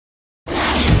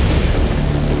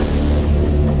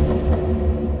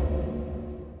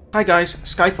Hi guys,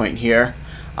 Skypoint here.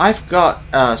 I've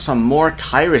got some more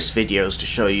Kyriss videos to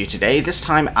show you today, this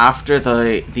time after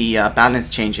the balance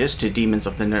changes to Demons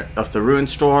of the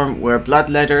Ruinstorm, where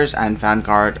Bloodletters and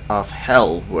Vanguard of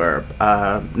Hell were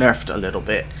nerfed a little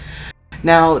bit.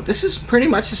 Now, this is pretty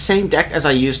much the same deck as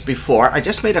I used before. I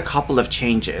just made a couple of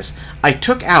changes. I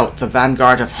took out the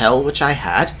Vanguard of Hell, which I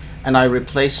had, and I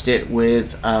replaced it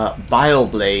with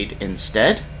Bioblade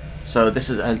instead. So this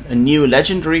is a new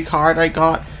legendary card I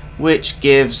got, which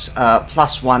gives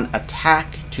 +1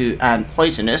 attack to and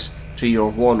poisonous to your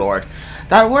warlord.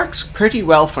 That works pretty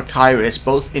well for Kyriss,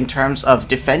 both in terms of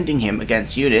defending him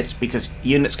against units, because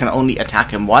units can only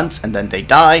attack him once and then they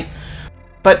die,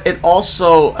 but it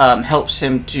also helps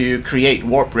him to create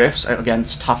warp rifts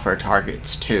against tougher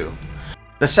targets too.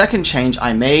 The second change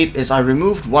I made is I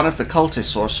removed one of the cultist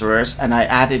sorcerers and I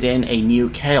added in a new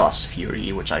Chaos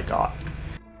Fury, which I got.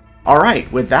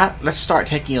 Alright, with that, let's start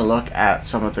taking a look at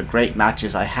some of the great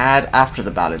matches I had after the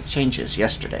balance changes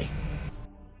yesterday.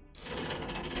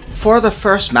 For the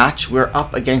first match, we're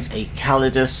up against a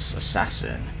Kyriss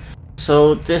Assassin.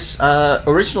 So this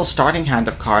original starting hand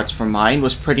of cards for mine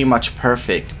was pretty much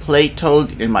perfect. Plague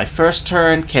Toad in my first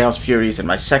turn, Chaos Furies in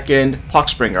my second,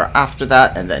 Poxbringer after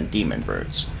that, and then Demon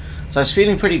Brutes. So I was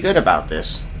feeling pretty good about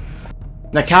this.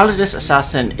 The Kyriss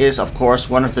Assassin is, of course,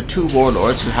 one of the two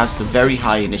warlords who has the very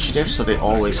high initiative, so they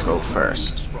always go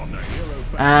first.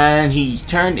 And he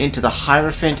turned into the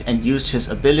Hierophant and used his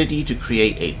ability to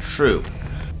create a troop.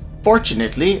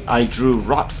 Fortunately, I drew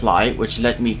Rotfly, which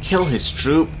let me kill his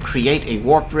troop, create a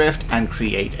Warp Rift, and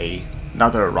create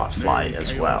another Rotfly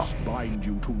as well.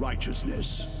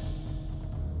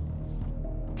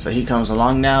 So he comes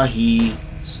along now, he's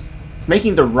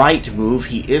making the right move.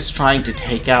 He is trying to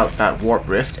take out that Warp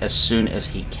Rift as soon as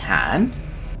he can.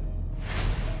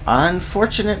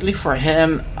 Unfortunately for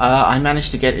him, I managed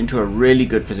to get into a really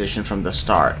good position from the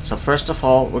start. So first of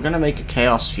all, we're going to make a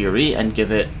Chaos Fury and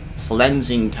give it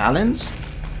Flensing Talons.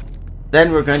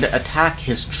 Then we're going to attack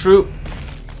his troop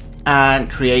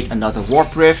and create another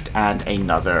Warp Rift and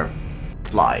another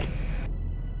Fly.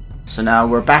 So now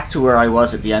we're back to where I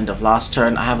was at the end of last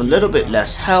turn. I have a little bit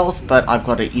less health, but I've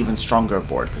got an even stronger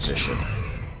board position.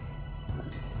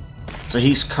 So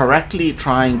he's correctly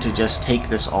trying to just take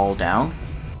this all down.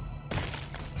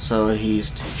 So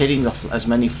he's hitting as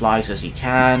many flies as he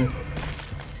can.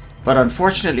 But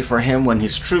unfortunately for him, when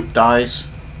his troop dies,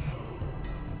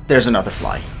 there's another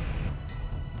fly.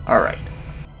 Alright.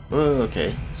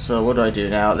 Okay, so what do I do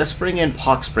now? Let's bring in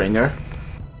Poxbringer.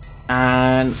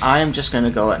 And I'm just going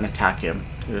to go and attack him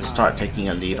to start taking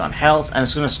a lead on health, and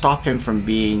it's going to stop him from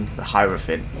being the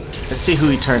Hierophant. Let's see who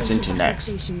he turns into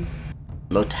next.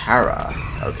 Terra.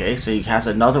 Okay, so he has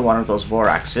another one of those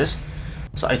Voraxes.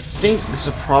 So I think this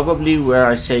is probably where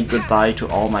I say goodbye to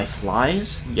all my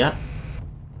flies. Yep.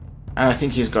 And I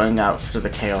think he's going out for the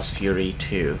Chaos Fury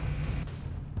too.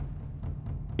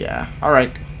 Yeah,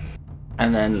 alright.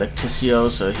 And then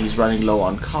Leticio, so he's running low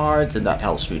on cards, and that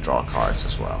helps me draw cards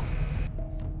as well.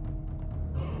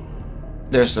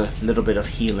 There's a little bit of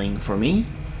healing for me.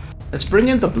 Let's bring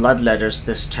in the Bloodletters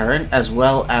this turn, as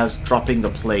well as dropping the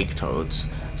Plague Toads.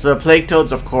 So the Plague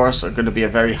Toads, of course, are going to be a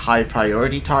very high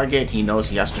priority target. He knows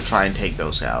he has to try and take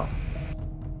those out.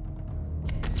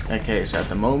 Okay, so at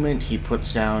the moment he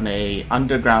puts down a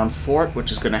underground fort,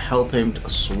 which is going to help him to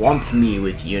swamp me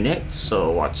with units. So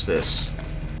watch this.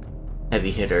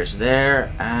 Heavy hitters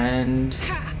there, and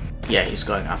yeah, he's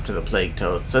going after the Plague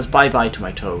Toad. So it's bye-bye to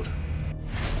my Toad.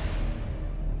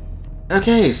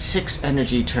 Okay, 6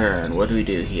 energy turn. What do we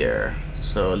do here?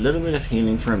 So a little bit of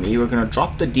healing for me. We're going to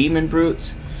drop the Demon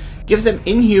Brutes, give them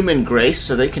Inhuman Grace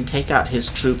so they can take out his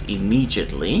troop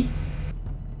immediately.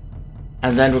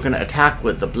 And then we're going to attack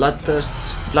with the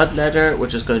Bloodletter,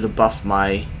 which is going to buff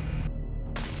my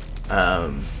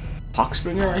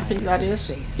Poxbringer, I think that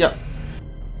is. Yep.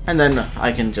 And then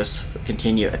I can just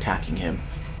continue attacking him.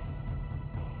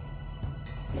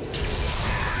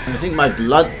 And I think my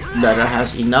Bloodletter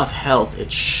has enough health,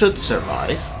 it should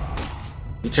survive.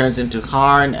 He turns into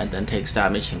Karn and then takes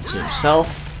damage to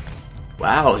himself.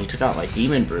 Wow, he took out my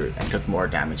Demon Brute and took more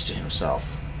damage to himself.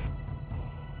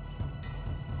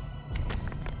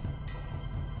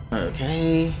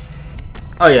 Okay.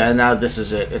 Oh yeah, now this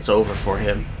is it. It's over for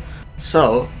him.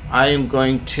 So, I am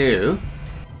going to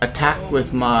attack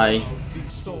with my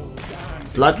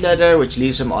Bloodletter, which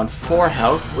leaves him on 4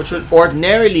 health, which would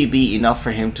ordinarily be enough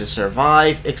for him to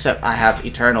survive, except I have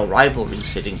Eternal Rivalry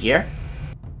sitting here.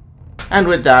 And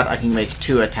with that, I can make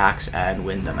 2 attacks and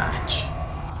win the match.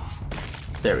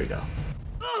 There we go.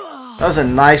 That was a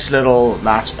nice little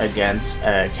match against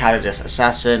Kyriss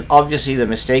Assassin. Obviously, the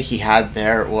mistake he had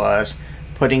there was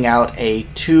putting out a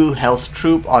 2 health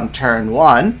troop on turn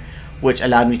 1, which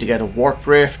allowed me to get a Warp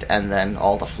Rift, and then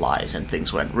all the flies, and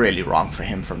things went really wrong for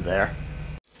him from there.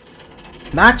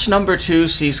 Match number 2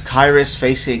 sees Kyriss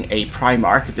facing a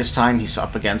Primarch. This time he's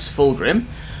up against Fulgrim.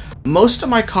 Most of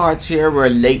my cards here were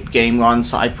late game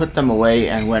ones, so I put them away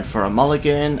and went for a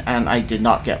mulligan, and I did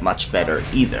not get much better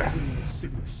either.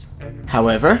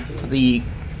 However, the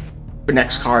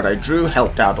next card I drew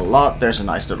helped out a lot. There's a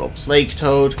nice little Plague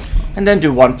Toad, and then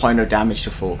do 1 point of damage to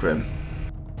Fulgrim.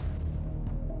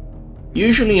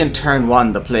 Usually in turn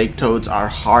 1 the Plague Toads are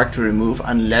hard to remove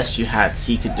unless you had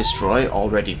Seek and Destroy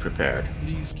already prepared.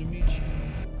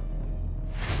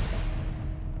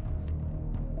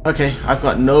 Okay, I've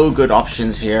got no good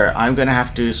options here. I'm gonna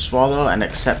have to swallow and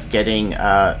accept getting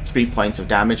 3 points of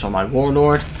damage on my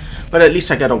Warlord, but at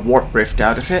least I get a Warp Rift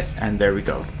out of it, and there we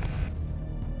go.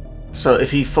 So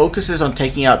if he focuses on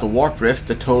taking out the Warp Rift,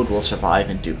 the Toad will survive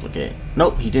and duplicate.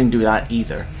 Nope, he didn't do that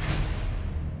either.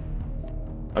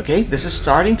 Okay, this is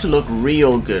starting to look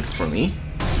real good for me.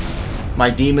 My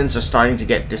demons are starting to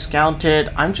get discounted.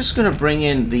 I'm just going to bring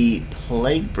in the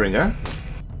Plaguebringer,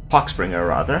 Poxbringer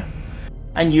rather,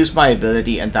 and use my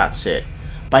ability, and that's it.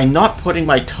 By not putting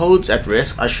my Toads at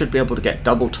risk, I should be able to get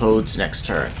double Toads next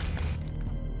turn.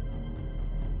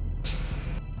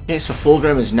 Okay, so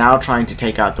Fulgrim is now trying to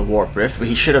take out the Warp Rift, but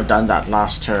he should have done that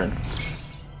last turn.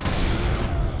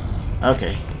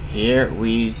 Okay, here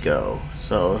we go.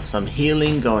 So some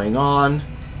healing going on,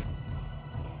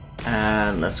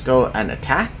 and let's go and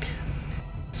attack.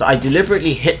 So I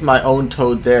deliberately hit my own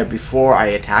Toad there before I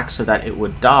attacked so that it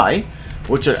would die,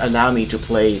 which would allow me to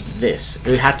play this.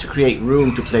 It had to create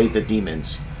room to play the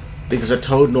demons, because a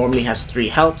Toad normally has 3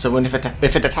 health, so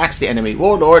if it attacks the enemy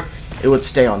Warlord, it would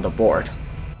stay on the board.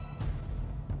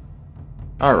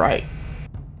 Alright.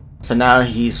 So now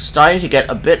he's starting to get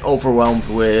a bit overwhelmed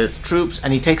with troops,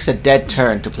 and he takes a dead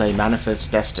turn to play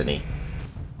Manifest Destiny.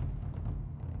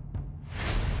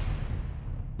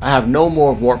 I have no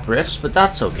more Warp Rifts, but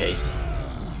that's okay.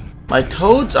 My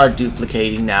Toads are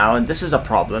duplicating now, and this is a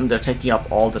problem. They're taking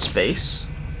up all the space.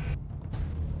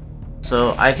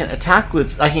 So I can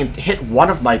hit one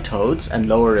of my Toads and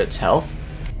lower its health,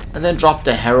 and then drop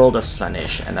the Herald of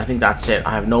Slaanesh, and I think that's it.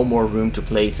 I have no more room to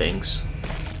play things.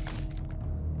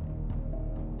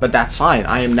 But that's fine,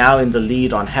 I am now in the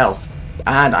lead on health,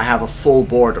 and I have a full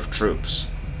board of troops.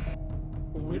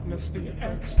 Witness the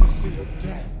ecstasy of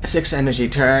death. 6 energy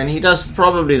turn. He does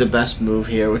probably the best move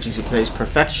here, which is he plays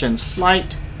Perfection's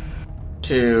Flight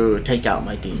to take out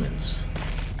my demons.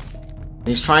 And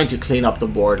he's trying to clean up the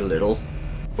board a little,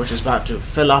 which is about to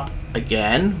fill up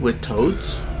again with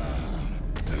Toads.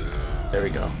 There we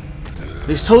go.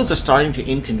 These Toads are starting to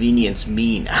inconvenience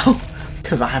me now,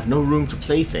 because I have no room to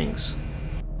play things.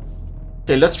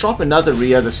 Okay, let's drop another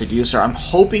Rhea the Seducer. I'm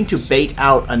hoping to bait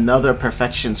out another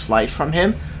Perfection's Flight from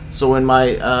him, so when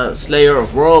my Slayer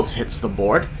of Worlds hits the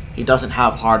board, he doesn't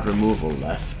have hard removal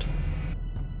left.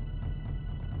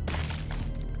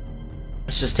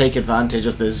 Let's just take advantage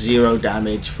of the 0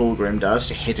 damage Fulgrim does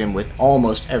to hit him with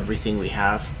almost everything we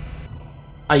have.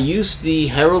 I used the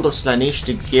Herald of Slaanesh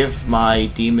to give my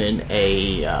demon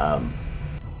a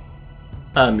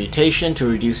mutation to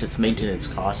reduce its maintenance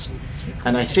cost.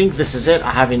 And I think this is it.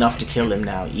 I have enough to kill him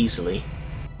now, easily.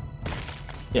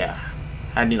 Yeah,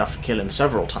 I had enough to kill him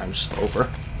several times over.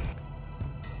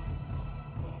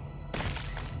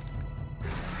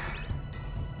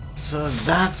 So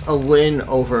that's a win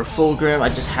over Fulgrim. I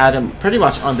just had him pretty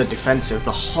much on the defensive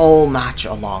the whole match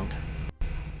along.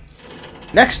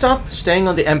 Next up, staying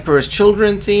on the Emperor's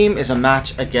Children theme, is a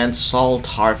match against Saul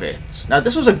Tarvitz. Now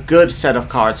this was a good set of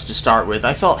cards to start with.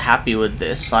 I felt happy with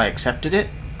this, so I accepted it.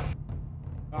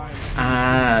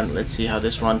 And let's see how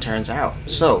this one turns out.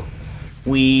 So,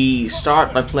 we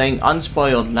start by playing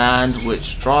Unspoiled Land,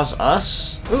 which draws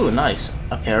us, ooh nice,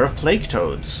 a pair of Plague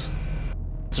Toads.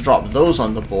 Let's drop those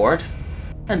on the board,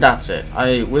 and that's it.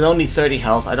 With only 30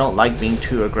 health, I don't like being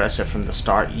too aggressive from the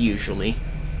start, usually.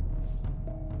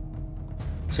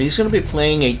 So he's going to be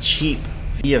playing a cheap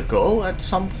vehicle at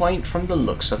some point from the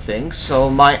looks of things. So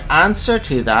my answer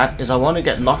to that is I want to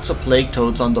get lots of Plague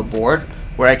Toads on the board,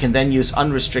 where I can then use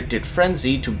Unrestricted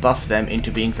Frenzy to buff them into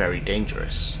being very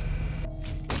dangerous.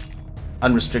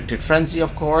 Unrestricted Frenzy,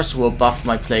 of course, will buff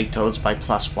my Plague Toads by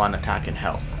 +1 attack and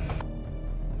health.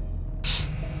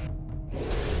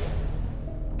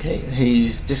 Okay,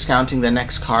 he's discounting the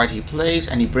next card he plays,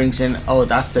 and he brings in, oh,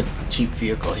 that's the cheap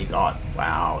vehicle he got.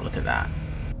 Wow, look at that.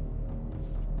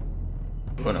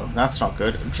 Oh no, that's not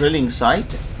good. Drilling Sight.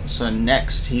 So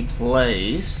next he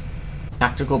plays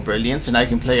Tactical Brilliance, and I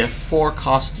can play a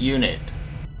 4-cost unit.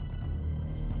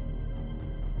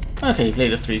 Okay, he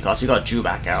played a 3 cost. He got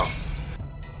Jubak out.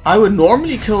 I would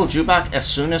normally kill Jubak as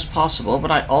soon as possible,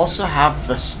 but I also have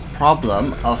this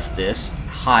problem of this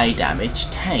high damage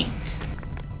tank.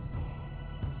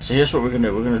 So here's what we're going to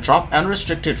do. We're going to drop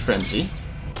Unrestricted Frenzy.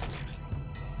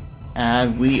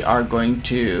 And we are going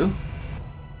to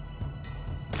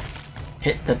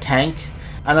hit the tank.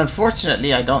 And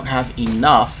unfortunately, I don't have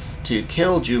enough to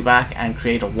kill Jubak and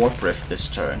create a Warp Rift this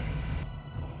turn.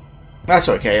 That's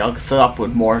okay, I'll fill up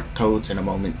with more toads in a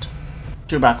moment.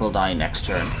 Jubak will die next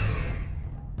turn.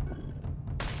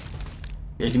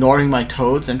 Ignoring my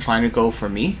toads and trying to go for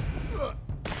me.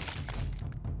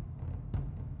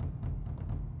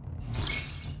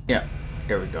 Yeah,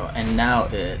 here we go. And now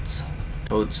it's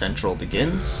Toad Central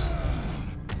begins.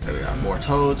 There we are, more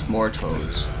toads, more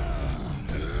toads.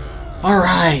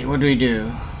 Alright, what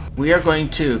do? We are going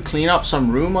to clean up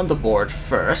some room on the board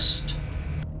first.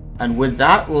 And with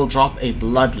that, we'll drop a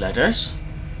Bloodletters.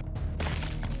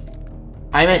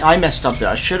 I messed up there.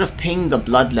 I should have pinged the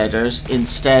Bloodletters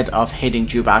instead of hitting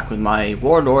Jubak with my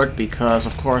Warlord because,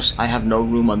 of course, I have no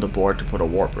room on the board to put a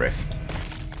Warp Rift.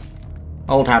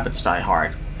 Old habits die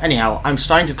hard. Anyhow, I'm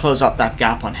starting to close up that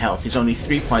gap on health. He's only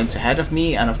 3 points ahead of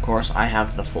me, and of course, I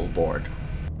have the full board.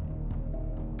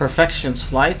 Perfection's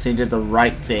Flight, so he did the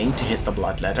right thing to hit the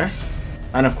Bloodletter.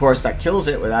 And of course, that kills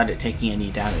it without it taking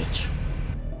any damage.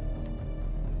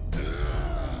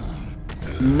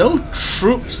 No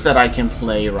troops that I can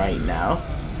play right now.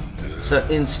 So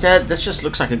instead, this just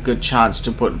looks like a good chance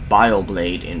to put Bile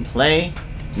Blade in play.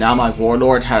 Now my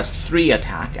Warlord has 3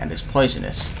 attack and is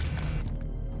poisonous.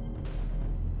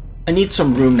 I need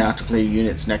some room now to play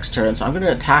units next turn, so I'm going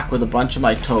to attack with a bunch of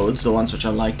my toads, the ones which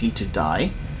are likely to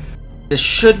die. This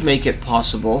should make it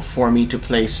possible for me to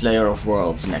play Slayer of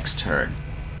Worlds next turn.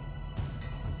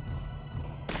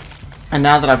 And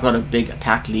now that I've got a big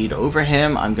attack lead over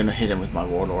him, I'm going to hit him with my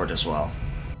Warlord as well.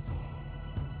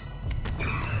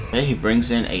 Okay, he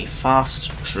brings in a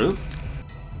fast troop.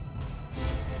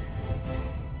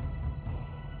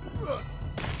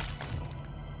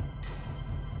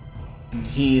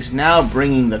 He's now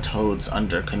bringing the toads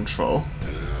under control.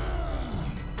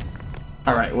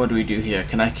 Alright, what do we do here?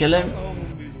 Can I kill him?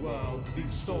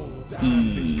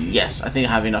 Yes, I think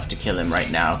I have enough to kill him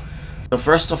right now. So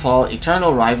first of all,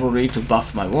 Eternal Rivalry to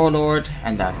buff my Warlord,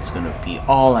 and that's going to be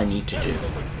all I need to do.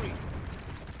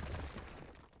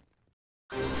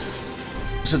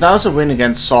 So that was a win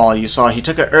against Saul. You saw he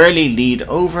took an early lead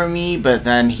over me, but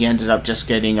then he ended up just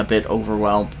getting a bit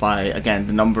overwhelmed by, again,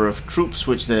 the number of troops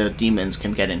which the demons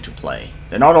can get into play.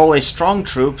 They're not always strong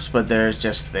troops, but they're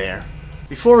just there.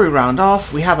 Before we round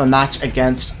off, we have a match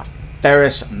against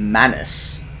Ferris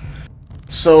Manus.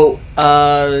 So,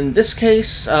 in this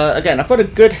case, again, I've got a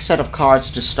good set of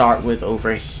cards to start with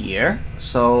over here.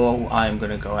 So, I'm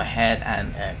going to go ahead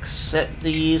and accept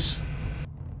these.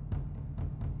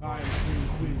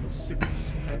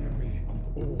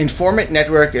 Informant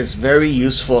Network is very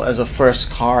useful as a first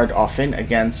card often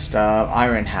against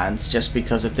Iron Hands, just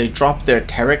because if they drop their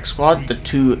Terra squad, the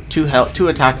 2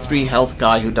 attack 3 health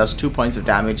guy who does 2 points of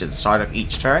damage at the start of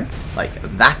each turn, like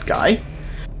that guy,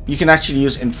 you can actually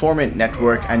use Informant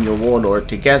Network and your Warlord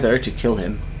together to kill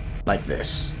him, like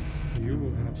this.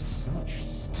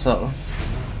 So,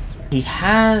 he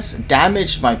has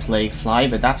damaged my Plague Fly,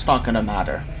 but that's not going to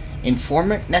matter.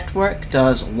 Informant Network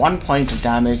does 1 point of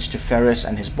damage to Ferris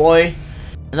and his boy,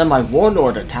 and then my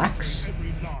Warlord attacks,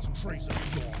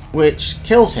 which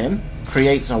kills him,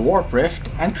 creates a Warp Rift,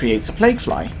 and creates a Plague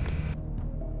Fly.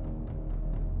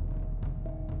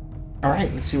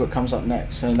 Alright, let's see what comes up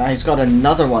next. So now he's got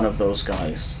another one of those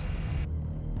guys.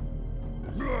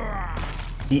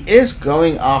 He is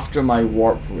going after my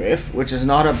Warp Rift, which is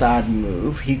not a bad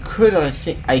move. He could, I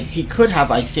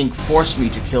think, forced me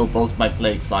to kill both my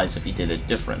Plague Flies if he did it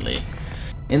differently.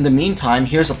 In the meantime,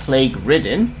 here's a Plague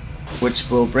Ridden, which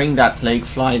will bring that Plague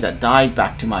Fly that died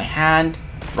back to my hand.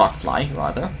 Rot Fly,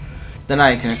 rather. Then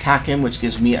I can attack him, which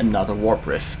gives me another Warp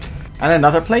Rift. And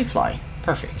another Plague Fly.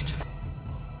 Perfect.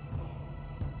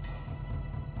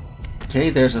 Okay,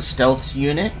 there's a stealth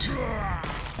unit.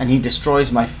 And he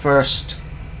destroys my first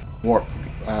Warp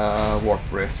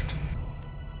Rift.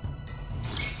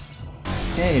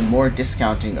 Okay, more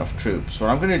discounting of troops. What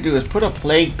I'm going to do is put a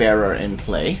Plague Bearer in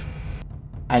play.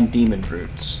 And Demon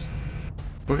Brutes.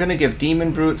 We're going to give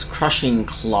Demon Brutes Crushing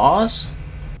Claws.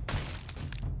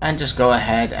 And just go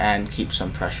ahead and keep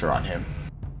some pressure on him.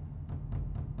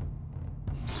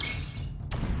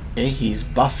 Okay, he's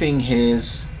buffing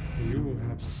his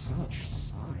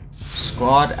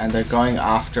squad, and they're going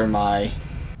after my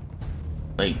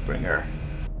Plaguebringer.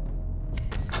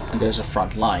 And there's a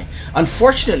front line.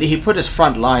 Unfortunately, he put his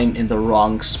front line in the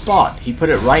wrong spot. He put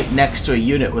it right next to a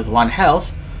unit with 1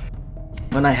 health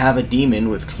when I have a demon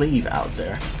with cleave out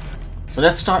there. So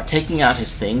let's start taking out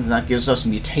his things, and that gives us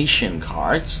mutation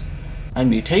cards. And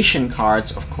mutation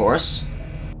cards, of course,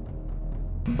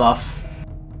 buff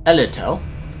Elitel,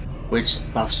 which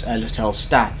buffs Elitel's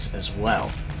stats as well.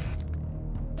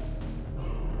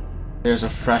 There's a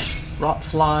fresh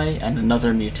rotfly and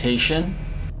another mutation.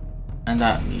 And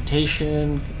that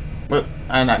mutation... Well,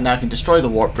 and now I can destroy the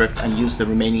Warp Rift and use the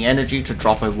remaining energy to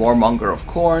drop a Warmonger of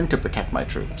Khorne to protect my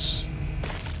troops.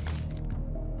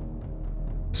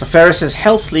 So Ferris's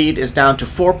health lead is down to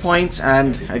 4 points,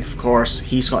 and of course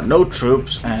he's got no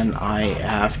troops and I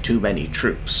have too many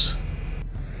troops.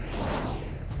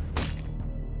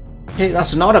 Okay,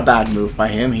 that's not a bad move by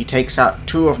him. He takes out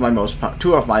two of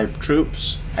my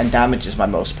troops and damages my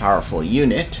most powerful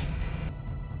unit.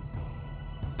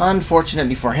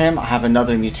 Unfortunately for him, I have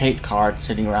another mutate card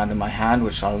sitting around in my hand,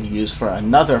 which I'll use for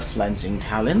another Flensing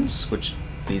Talons, which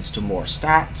leads to more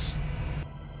stats.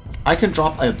 I can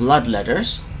drop a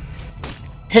Bloodletters,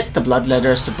 hit the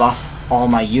Bloodletters to buff all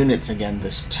my units again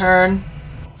this turn,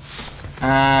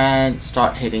 and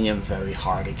start hitting him very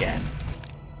hard again.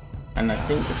 And I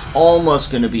think it's almost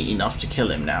going to be enough to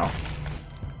kill him now.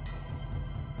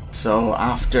 So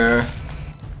after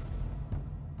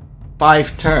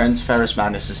 5 turns, Ferrus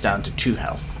Manus is down to 2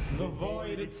 health. The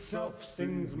void itself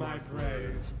sings my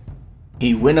praise.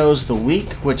 He winnows the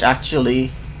weak, which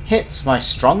actually hits my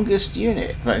strongest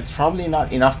unit, but it's probably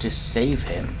not enough to save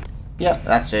him. Yep,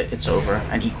 that's it, it's over,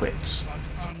 and he quits.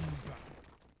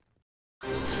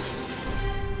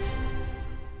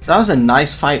 So that was a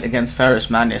nice fight against Ferrus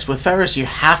Manus. With Ferrus, you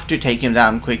have to take him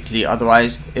down quickly,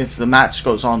 otherwise, if the match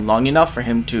goes on long enough for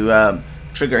him to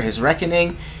trigger his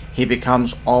Reckoning, he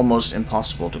becomes almost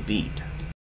impossible to beat.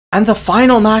 And the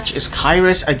final match is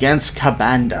Kyriss against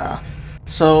Kabanda.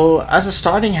 So, as a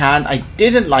starting hand, I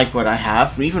didn't like what I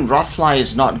have. Even Rotfly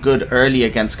is not good early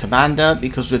against Kabanda,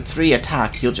 because with 3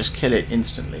 attack, he'll just kill it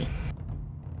instantly.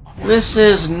 This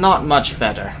is not much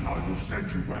better.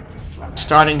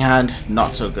 Starting hand,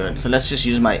 not so good. So let's just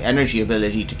use my energy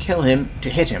ability to kill him, to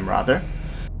hit him rather,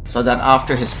 so that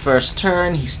after his first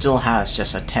turn, he still has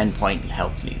just a 10-point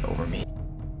health lead over me.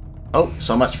 Oh,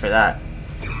 so much for that.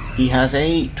 He has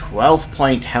a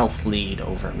 12-point health lead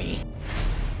over me.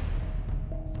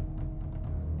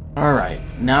 Alright,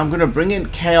 now I'm going to bring in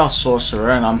Chaos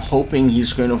Sorcerer, and I'm hoping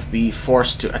he's going to be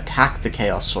forced to attack the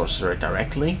Chaos Sorcerer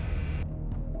directly.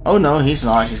 Oh no, he's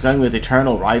not. He's going with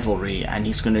Eternal Rivalry, and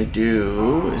he's going to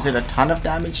do... Is it a ton of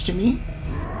damage to me?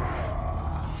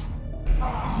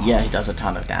 Yeah, he does a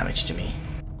ton of damage to me.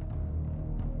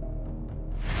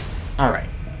 Alright.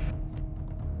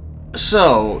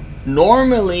 So,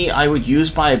 normally I would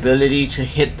use my ability to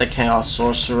hit the Chaos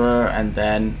Sorcerer and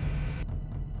then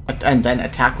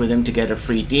attack with him to get a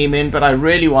free demon, but I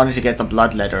really wanted to get the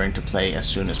Bloodletter into play as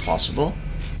soon as possible.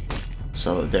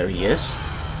 So there he is.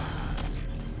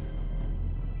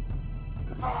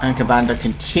 And Kabanda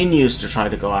continues to try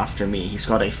to go after me. He's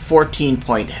got a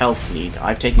 14-point health lead.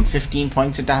 I've taken 15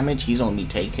 points of damage, he's only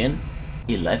taken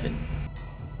 11.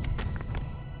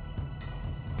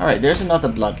 Alright, there's another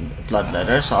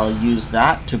Bloodletter, so I'll use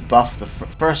that to buff the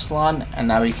first one, and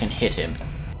now we can hit him.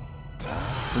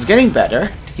 It's getting better.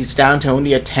 He's down to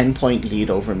only a 10-point lead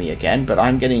over me again, but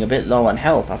I'm getting a bit low on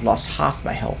health. I've lost half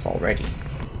my health already.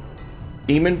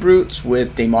 Demon Brutes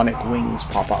with Demonic Wings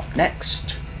pop up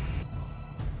next.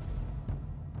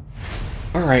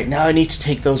 Alright, now I need to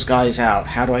take those guys out.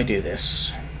 How do I do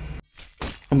this?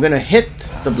 I'm going to hit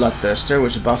the Bloodthirster,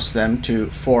 which buffs them to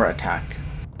 4 attack.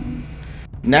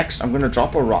 Next, I'm going to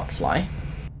drop a Rotfly.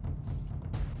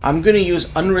 I'm going to use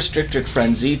Unrestricted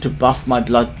Frenzy to buff my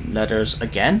Bloodletters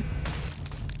again.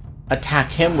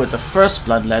 Attack him with the first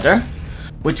Bloodletter,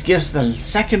 which gives the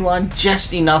second one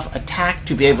just enough attack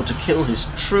to be able to kill his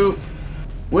troop,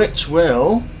 which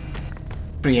will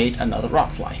create another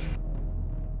Rotfly.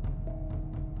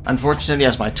 Unfortunately,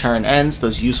 as my turn ends,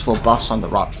 those useful buffs on the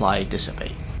Rotfly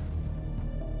dissipate.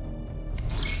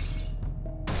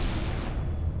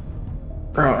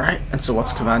 Alright, and so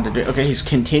what's Commander doing? Okay, he's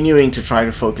continuing to try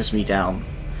to focus me down.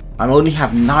 I only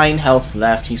have 9 health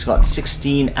left, he's got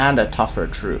 16 and a tougher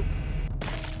troop.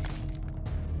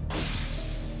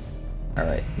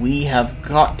 Alright, we have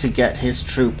got to get his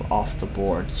troop off the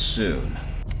board soon.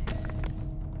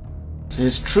 So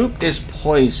his troop is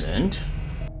poisoned.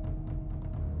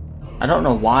 I don't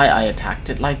know why I attacked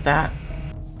it like that.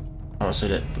 Oh, so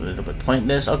a little bit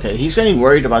pointless. Okay, he's getting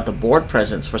worried about the board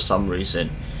presence for some reason.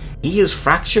 He is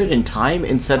fractured in time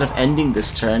instead of ending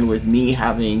this turn with me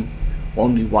having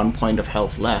only 1 point of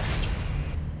health left.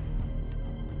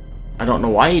 I don't know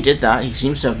why he did that. He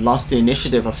seems to have lost the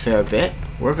initiative a fair bit.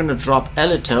 We're going to drop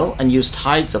Elitil and use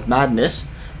Tides of Madness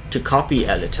to copy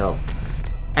Elitil.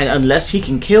 And unless he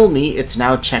can kill me, it's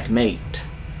now checkmate.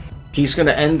 He's going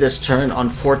to end this turn on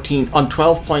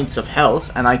 12 points of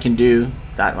health, and I can do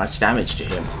that much damage to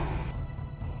him.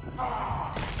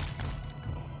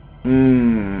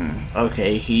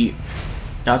 Okay,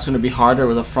 that's going to be harder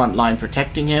with a front line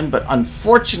protecting him, but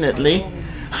unfortunately,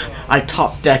 I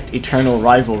top-decked Eternal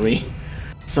Rivalry.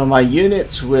 So my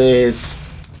units with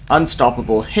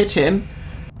Unstoppable hit him,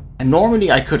 and normally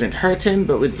I couldn't hurt him,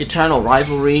 but with Eternal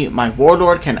Rivalry, my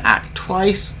Warlord can act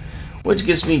twice, which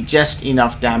gives me just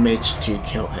enough damage to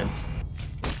kill him.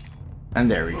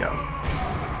 And there we go.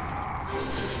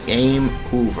 Game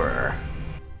over.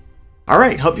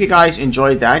 Alright, hope you guys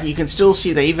enjoyed that. You can still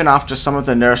see that even after some of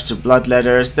the nerfs to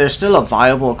Bloodletters, there's still a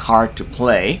viable card to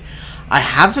play. I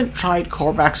haven't tried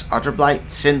Korvax's Utterblight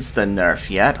since the nerf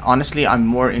yet. Honestly, I'm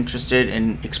more interested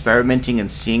in experimenting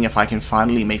and seeing if I can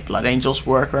finally make Blood Angels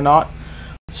work or not.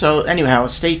 So anyhow,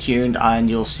 stay tuned and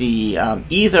you'll see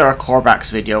either a Korvax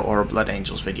video or a Blood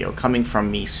Angels video coming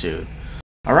from me soon.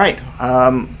 Alright,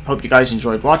 hope you guys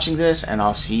enjoyed watching this, and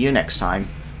I'll see you next time.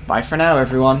 Bye for now,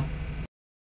 everyone.